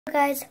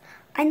Guys,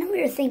 I know what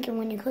you're thinking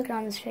when you click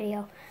on this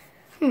video.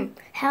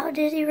 How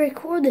did he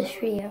record this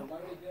video?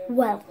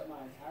 Well,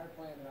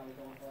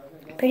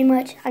 pretty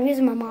much, I'm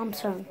using my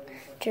mom's phone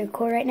to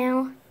record right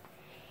now.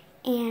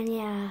 And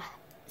yeah,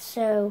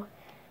 so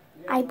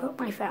I broke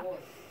my phone.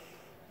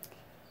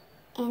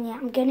 And yeah,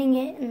 I'm getting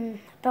it in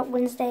about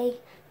Wednesday,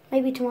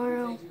 maybe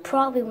tomorrow,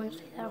 probably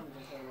Wednesday though.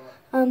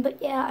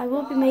 But yeah, I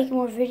will be making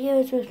more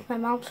videos with my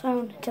mom's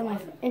phone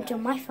until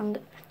my phone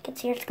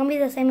gets here. It's gonna be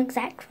the same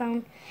exact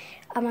phone.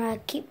 I'm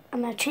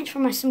gonna transfer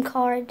my SIM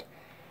card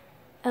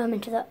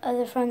into the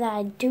other phone that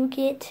I do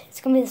get.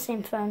 It's gonna be the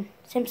same phone,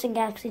 Samsung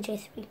Galaxy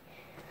J3.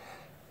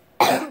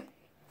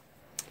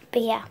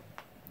 But yeah,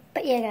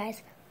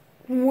 guys.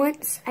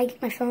 Once I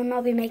get my phone,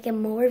 I'll be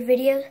making more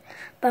videos.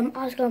 But I'm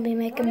also gonna be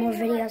making more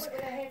videos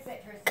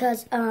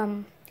because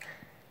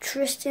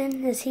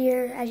Tristan is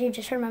here, as you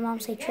just heard my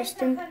mom say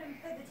Tristan.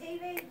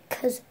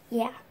 Because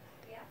yeah,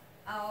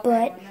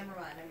 but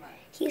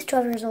he's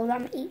 12 years old.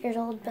 I'm 8 years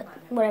old, but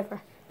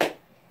whatever.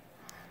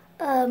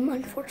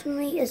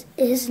 Unfortunately, it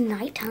is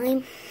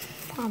nighttime.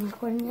 I'm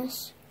recording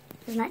this.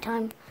 It's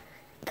nighttime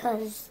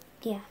because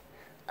yeah,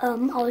 I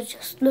was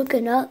just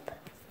looking up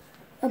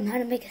how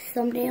to make a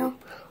thumbnail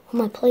on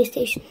my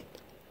PlayStation.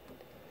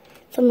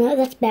 Thumbnail,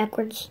 that's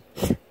backwards.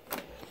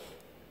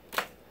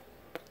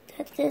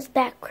 That is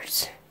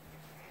backwards.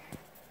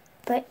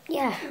 But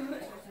yeah.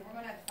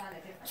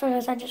 So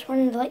guys, I just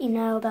wanted to let you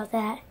know about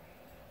that.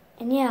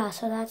 And yeah,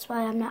 so that's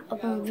why I'm not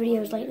uploading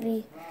videos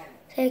lately.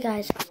 So hey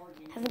guys,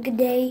 have a good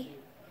day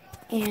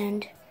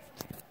and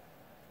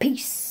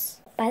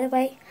peace. By the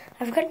way,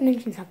 I forgot to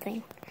mention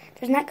something.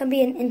 There's not going to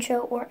be an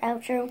intro or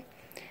outro.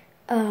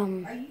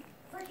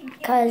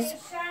 Cause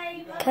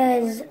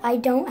I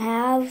don't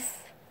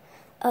have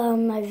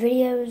my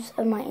videos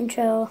of my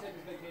intro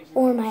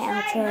or my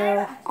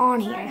outro on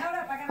here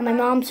on my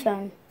mom's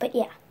phone. But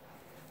yeah,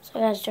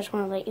 so I just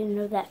want to let you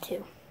know that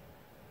too.